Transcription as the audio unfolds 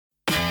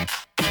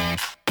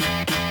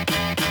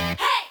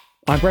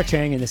I'm Brett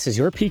Chang, and this is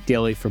your Peak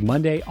Daily for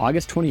Monday,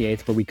 August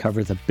 28th, where we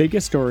cover the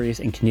biggest stories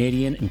in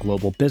Canadian and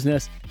global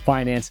business,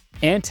 finance,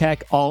 and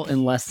tech, all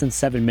in less than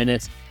 7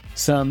 minutes.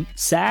 Some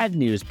sad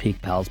news,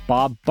 Peak Pals.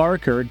 Bob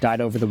Barker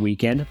died over the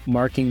weekend,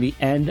 marking the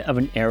end of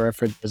an era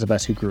for those of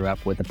us who grew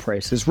up with The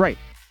Price is Right,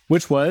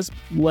 which was,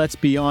 let's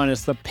be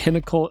honest, the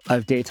pinnacle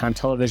of daytime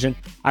television.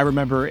 I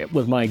remember it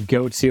was my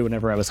go-to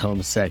whenever I was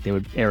homesick. They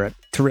would air it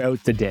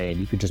throughout the day, and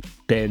you could just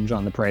binge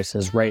on The Price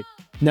is Right.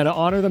 Now, to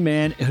honor the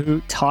man who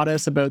taught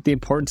us about the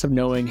importance of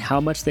knowing how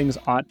much things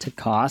ought to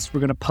cost, we're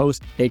going to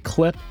post a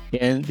clip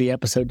in the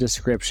episode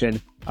description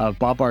of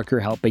Bob Barker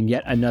helping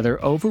yet another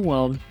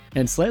overwhelmed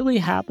and slightly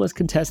hapless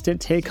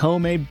contestant take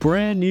home a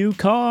brand new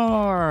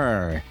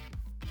car.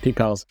 Peak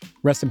Pals,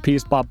 rest in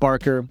peace, Bob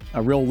Barker,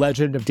 a real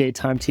legend of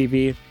daytime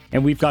TV.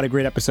 And we've got a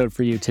great episode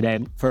for you today.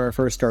 For our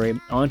first story,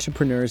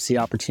 entrepreneurs see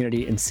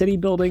opportunity in city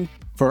building.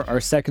 For our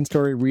second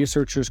story,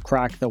 researchers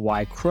crack the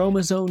Y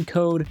chromosome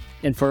code.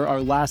 And for our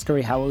last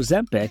story, how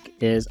Ozempic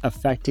is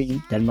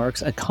affecting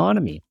Denmark's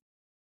economy.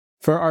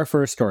 For our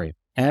first story,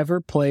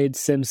 ever played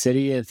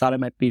SimCity and thought it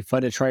might be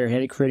fun to try your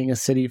hand at creating a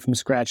city from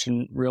scratch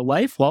in real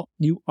life? Well,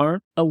 you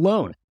aren't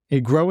alone. A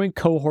growing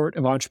cohort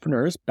of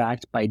entrepreneurs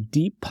backed by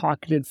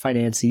deep-pocketed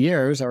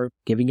financiers are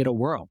giving it a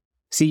whirl.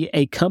 See,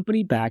 a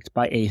company backed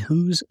by a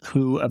who's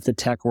who of the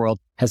tech world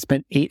has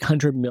spent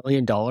 $800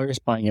 million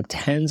buying up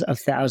tens of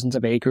thousands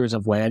of acres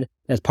of land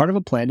as part of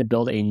a plan to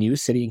build a new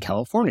city in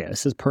California.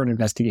 This is per an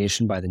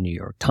investigation by the New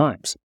York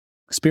Times.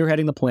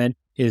 Spearheading the plan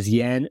is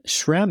Jan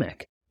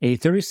Schramek, a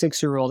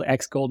 36-year-old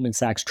ex-Goldman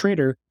Sachs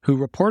trader who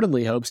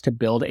reportedly hopes to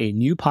build a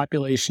new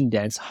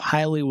population-dense,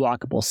 highly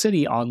walkable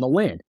city on the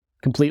land,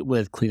 complete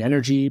with clean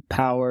energy,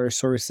 power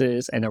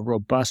sources, and a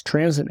robust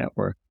transit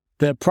network.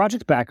 The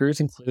project backers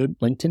include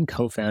LinkedIn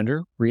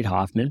co-founder Reid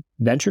Hoffman,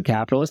 venture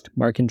capitalist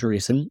Mark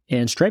Andreessen,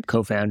 and Stripe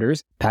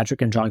co-founders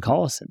Patrick and John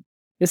Collison.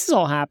 This is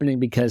all happening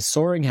because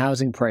soaring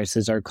housing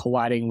prices are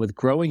colliding with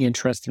growing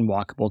interest in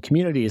walkable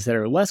communities that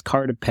are less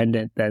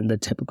car-dependent than the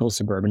typical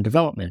suburban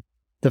development.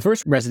 The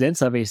first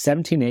residents of a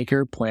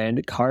 17-acre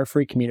planned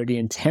car-free community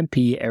in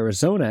Tempe,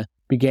 Arizona,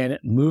 began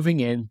moving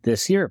in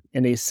this year,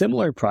 and a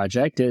similar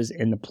project is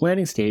in the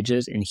planning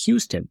stages in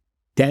Houston.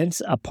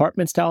 Dense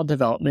apartment-style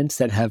developments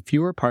that have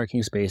fewer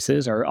parking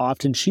spaces are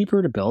often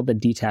cheaper to build than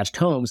detached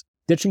homes.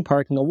 Ditching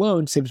parking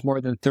alone saves more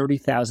than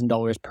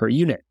 $30,000 per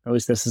unit. At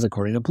least this is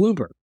according to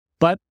Bloomberg.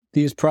 But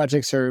these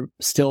projects are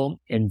still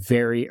in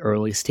very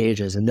early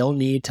stages, and they'll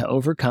need to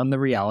overcome the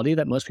reality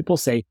that most people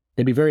say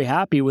they'd be very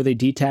happy with a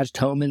detached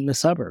home in the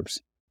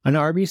suburbs. An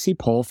RBC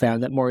poll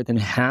found that more than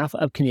half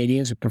of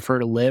Canadians would prefer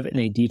to live in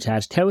a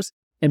detached house,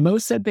 and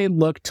most said they'd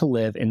look to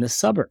live in the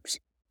suburbs.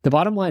 The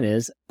bottom line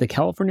is, the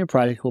California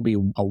project will be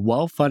a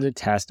well-funded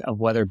test of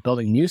whether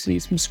building new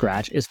cities from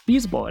scratch is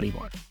feasible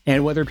anymore,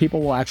 and whether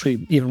people will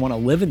actually even want to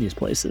live in these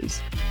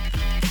places.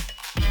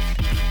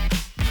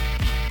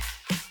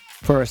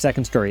 For our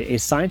second story, a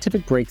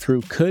scientific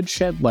breakthrough could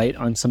shed light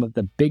on some of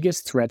the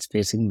biggest threats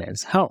facing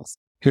men's health.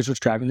 Here's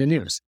what's driving the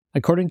news.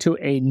 According to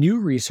a new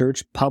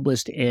research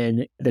published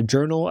in the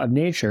Journal of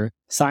Nature,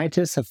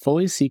 scientists have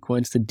fully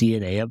sequenced the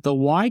DNA of the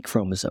Y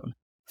chromosome.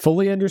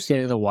 Fully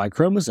understanding the Y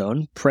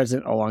chromosome,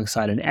 present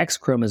alongside an X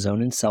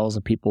chromosome in cells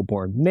of people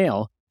born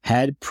male,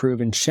 had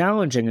proven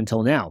challenging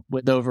until now,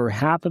 with over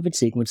half of its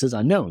sequences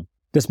unknown.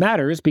 This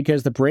matters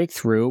because the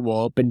breakthrough will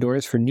open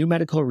doors for new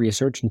medical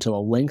research into the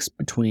links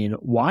between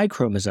Y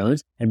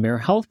chromosomes and male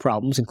health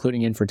problems,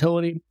 including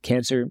infertility,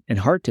 cancer, and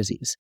heart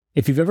disease.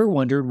 If you've ever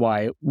wondered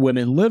why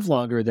women live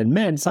longer than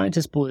men,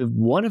 scientists believe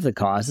one of the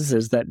causes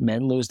is that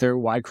men lose their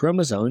Y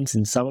chromosomes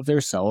in some of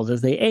their cells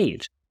as they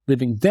age,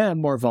 leaving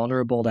them more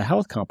vulnerable to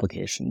health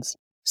complications.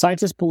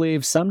 Scientists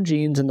believe some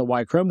genes in the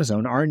Y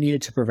chromosome are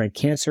needed to prevent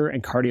cancer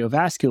and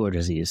cardiovascular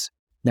disease.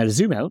 Now to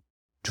zoom out,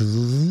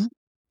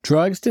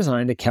 drugs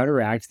designed to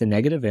counteract the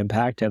negative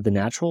impact of the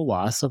natural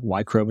loss of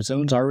Y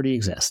chromosomes already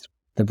exist.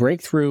 The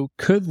breakthrough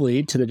could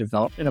lead to the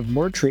development of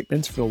more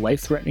treatments for the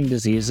life-threatening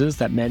diseases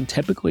that men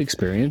typically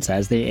experience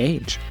as they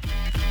age.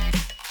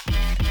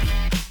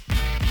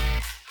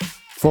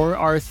 For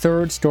our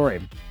third story,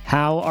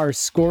 how are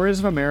scores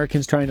of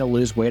Americans trying to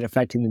lose weight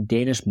affecting the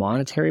Danish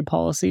monetary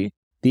policy?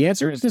 The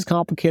answer is as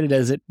complicated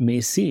as it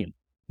may seem.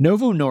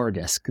 Novo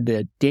Nordisk,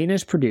 the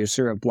Danish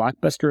producer of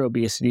blockbuster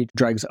obesity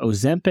drugs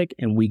Ozempic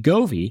and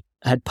Wegovy,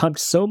 had pumped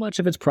so much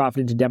of its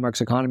profit into Denmark's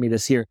economy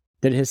this year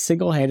that it has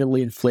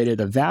single-handedly inflated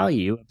the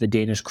value of the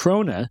Danish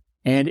krone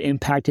and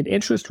impacted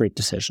interest rate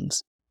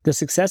decisions. The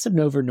success of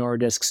Novo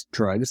Nordisk's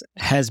drugs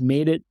has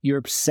made it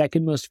Europe's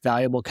second most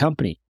valuable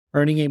company,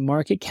 earning a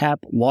market cap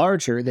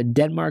larger than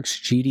Denmark's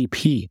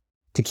GDP.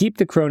 To keep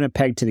the krona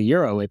pegged to the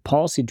euro, a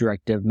policy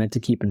directive meant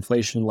to keep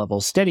inflation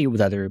levels steady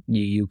with other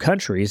EU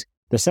countries,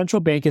 the central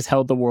bank has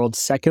held the world's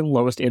second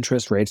lowest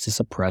interest rates to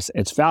suppress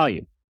its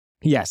value.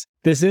 Yes,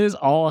 this is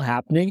all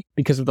happening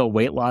because of the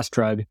weight loss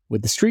drug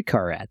with the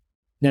streetcar ad.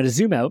 Now to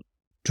zoom out,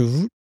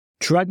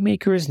 drug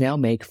makers now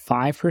make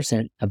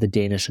 5% of the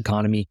Danish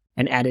economy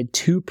and added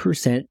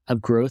 2%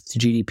 of growth to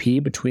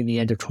GDP between the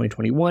end of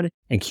 2021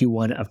 and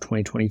Q1 of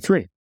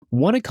 2023.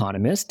 One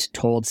economist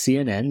told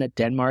CNN that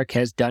Denmark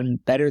has done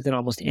better than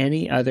almost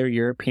any other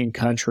European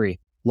country,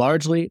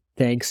 largely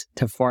thanks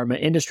to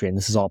pharma industry, and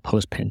this is all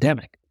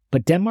post-pandemic.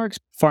 But Denmark's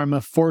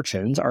pharma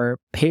fortunes are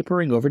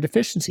papering over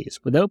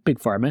deficiencies. Without Big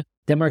Pharma,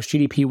 Denmark's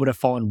GDP would have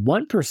fallen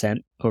 1%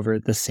 over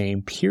the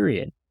same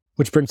period,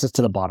 which brings us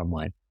to the bottom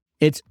line.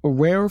 It's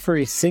rare for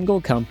a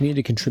single company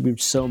to contribute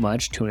so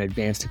much to an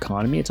advanced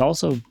economy. It's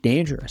also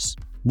dangerous.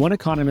 One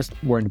economist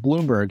warned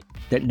Bloomberg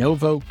that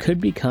Novo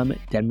could become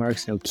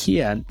Denmark's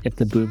Nokia if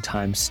the boom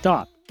times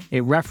stop,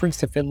 a reference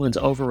to Finland's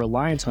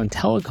over-reliance on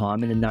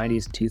telecom in the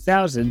 90s and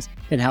 2000s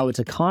and how its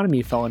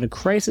economy fell into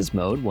crisis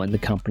mode when the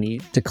company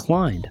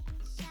declined.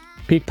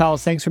 Peak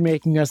Pals, thanks for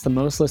making us the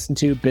most listened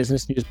to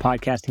business news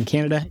podcast in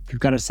Canada. If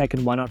you've got a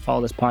second, why not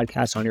follow this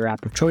podcast on your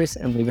app of choice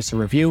and leave us a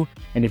review?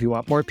 And if you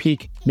want more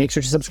Peak, make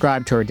sure to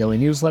subscribe to our daily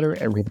newsletter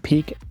at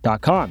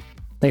readthepeak.com.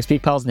 Thanks,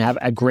 Peak Pals, and have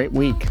a great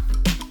week.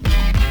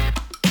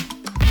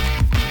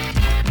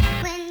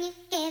 When you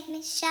give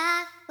me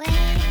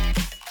shockwave.